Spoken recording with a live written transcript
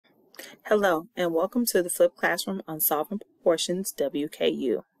Hello, and welcome to the Flipped Classroom on Solving Proportions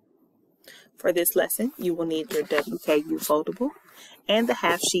WKU. For this lesson, you will need your WKU foldable and the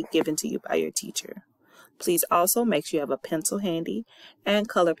half sheet given to you by your teacher. Please also make sure you have a pencil handy, and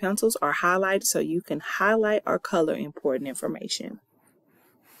color pencils are highlighted so you can highlight or color important information.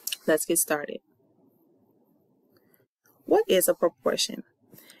 Let's get started. What is a proportion?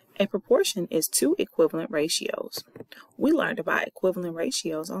 A proportion is two equivalent ratios. We learned about equivalent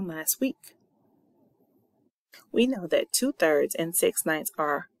ratios on last week. We know that 2/3 and 6/9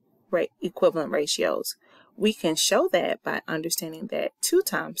 are equivalent ratios. We can show that by understanding that 2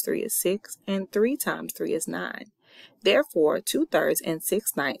 times 3 is 6 and 3 times 3 is 9. Therefore, 2/3 and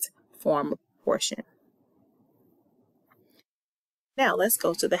 6/9 form a proportion. Now let's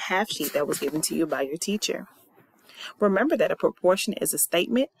go to the half sheet that was given to you by your teacher. Remember that a proportion is a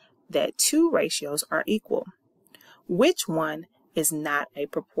statement that two ratios are equal. Which one is not a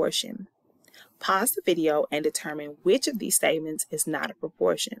proportion? Pause the video and determine which of these statements is not a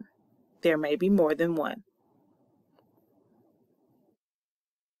proportion. There may be more than one.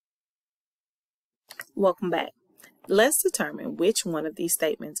 Welcome back. Let's determine which one of these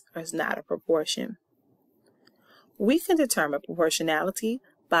statements is not a proportion. We can determine proportionality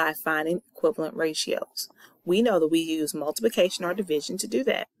by finding equivalent ratios. We know that we use multiplication or division to do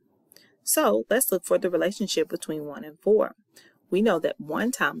that. So let's look for the relationship between 1 and 4. We know that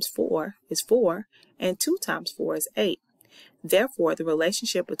 1 times 4 is 4 and 2 times 4 is 8. Therefore, the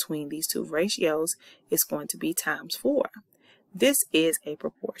relationship between these two ratios is going to be times 4. This is a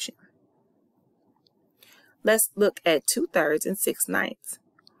proportion. Let's look at 2/3 and 6/9.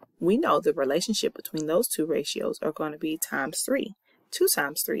 We know the relationship between those two ratios are going to be times 3. 2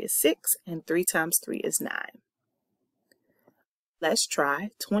 times 3 is 6 and 3 times 3 is 9. Let's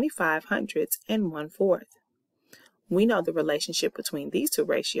try 25 hundredths and 1/4. We know the relationship between these two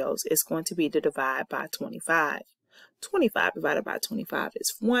ratios is going to be to divide by 25. 25 divided by 25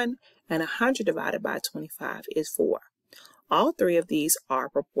 is 1, and 100 divided by 25 is 4. All three of these are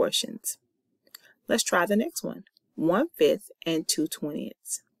proportions. Let's try the next one, 1/5 and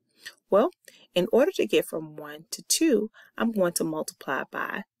 2/20. Well, in order to get from 1 to 2, I'm going to multiply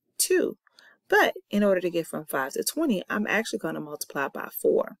by 2. But in order to get from 5 to 20, I'm actually going to multiply by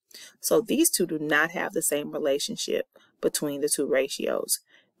 4. So these two do not have the same relationship between the two ratios.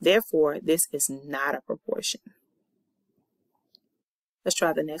 Therefore, this is not a proportion. Let's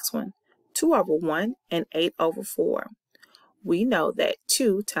try the next one. 2/1 and 8/4. We know that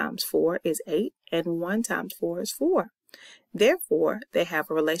 2 times 4 is 8 and 1 times 4 is 4. Therefore, they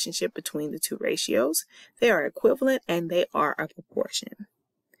have a relationship between the two ratios. They are equivalent and they are a proportion.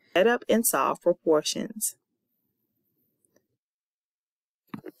 Set up and solve proportions.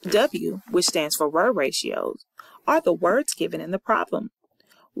 W, which stands for word ratios, are the words given in the problem.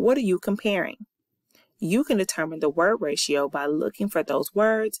 What are you comparing? You can determine the word ratio by looking for those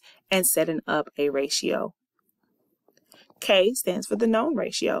words and setting up a ratio. K stands for the known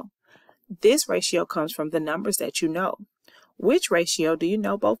ratio. This ratio comes from the numbers that you know. Which ratio do you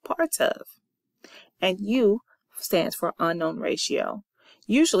know both parts of? And U stands for unknown ratio.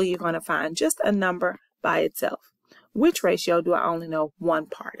 Usually you're going to find just a number by itself. Which ratio do I only know one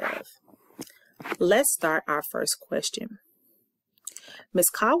part of? Let's start our first question. Ms.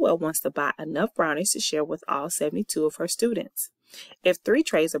 Caldwell wants to buy enough brownies to share with all 72 of her students. If 3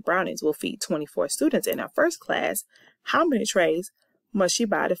 trays of brownies will feed 24 students in her first class, how many trays must she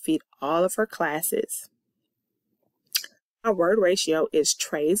buy to feed all of her classes? Our word ratio is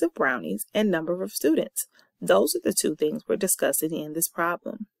trays of brownies and number of students. Those are the two things we're discussing in this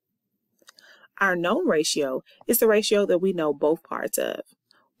problem. Our known ratio is the ratio that we know both parts of.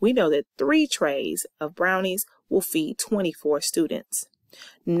 We know that 3 trays of brownies will feed 24 students.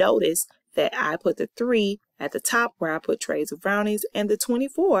 Notice that I put the 3 at the top where I put trays of brownies and the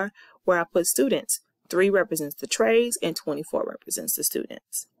 24 where I put students. 3 represents the trays and 24 represents the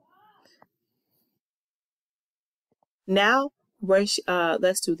students. Now,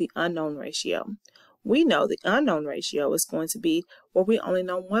 let's do the unknown ratio. We know the unknown ratio is going to be where we only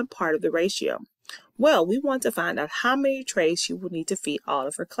know one part of the ratio. Well, we want to find out how many trays she will need to feed all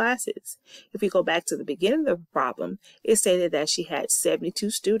of her classes. If we go back to the beginning of the problem, it stated that she had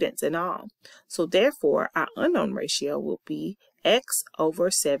 72 students in all. So therefore, our unknown ratio will be X over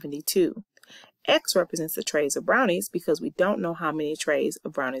 72. X represents the trays of brownies because we don't know how many trays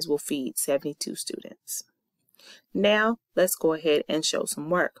of brownies will feed 72 students. Now, let's go ahead and show some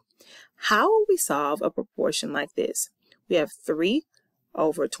work. How will we solve a proportion like this? We have 3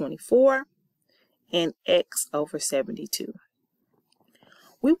 over 24 and X over 72.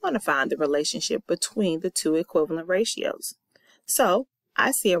 We want to find the relationship between the two equivalent ratios. So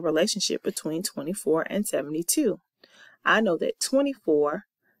I see a relationship between 24 and 72. I know that 24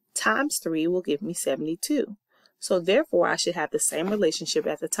 times 3 will give me 72. So therefore, I should have the same relationship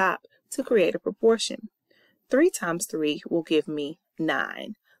at the top to create a proportion. 3 times 3 will give me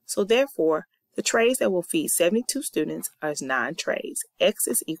 9. So therefore, the trays that will feed 72 students are 9 trays. X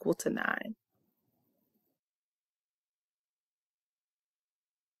is equal to 9.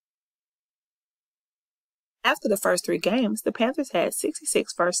 After the first 3 games, the Panthers had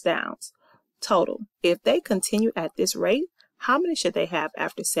 66 first downs total. If they continue at this rate, how many should they have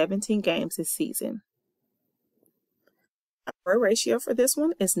after 17 games this season? Our ratio for this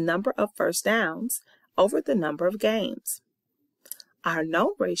one is number of first downs over the number of games. Our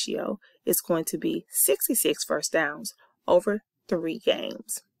known ratio is going to be 66 first downs over 3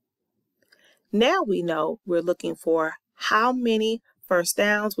 games. Now we know we're looking for how many first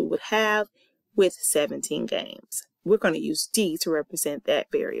downs we would have with 17 games. We're going to use D to represent that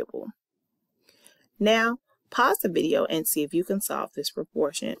variable. Now, pause the video and see if you can solve this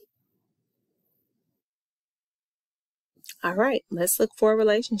proportion. All right, let's look for a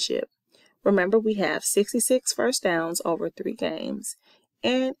relationship. Remember, we have 66 first downs over 3 games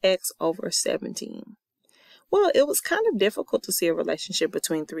and X over 17. Well, it was kind of difficult to see a relationship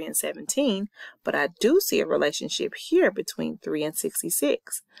between 3 and 17, but I do see a relationship here between 3 and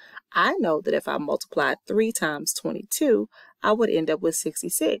 66. I know that if I multiplied 3 times 22, I would end up with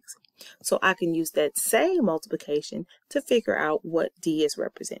 66. So I can use that same multiplication to figure out what D is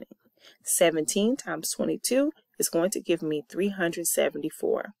representing. 17 times 22 is going to give me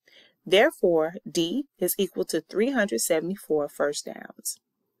 374. Therefore, D is equal to 374 first downs.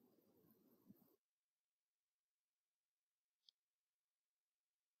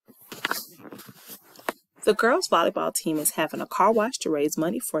 The girls' volleyball team is having a car wash to raise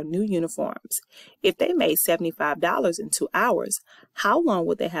money for new uniforms. If they made $75 in 2 hours, how long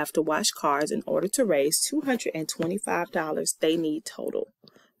would they have to wash cars in order to raise $225 they need total?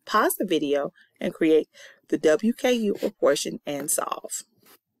 Pause the video and create the WKU proportion and solve.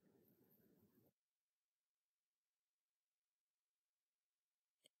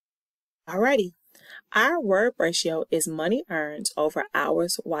 Alrighty, our word ratio is money earned over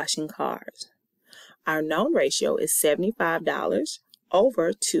hours washing cars. Our known ratio is $75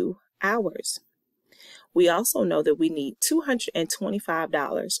 over 2 hours. We also know that we need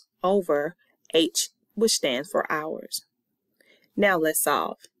 $225 over H, which stands for hours. Now let's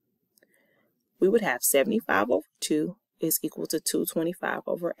solve. We would have 75 over 2 is equal to 225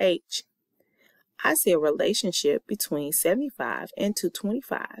 over H. I see a relationship between 75 and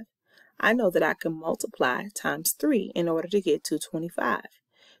 225. I know that I can multiply times 3 in order to get 225.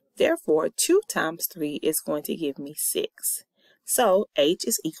 Therefore, 2 times 3 is going to give me 6. So H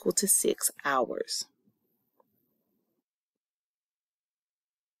is equal to 6 hours.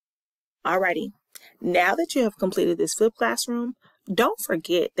 Alrighty, now that you have completed this flipped classroom, don't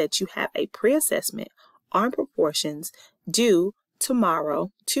forget that you have a pre-assessment on proportions due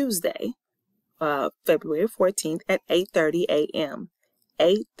tomorrow, Tuesday, February 14th at 8:30 a.m.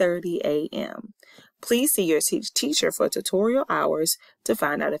 8:30 a.m. Please see your teacher for tutorial hours to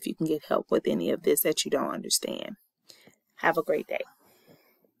find out if you can get help with any of this that you don't understand. Have a great day.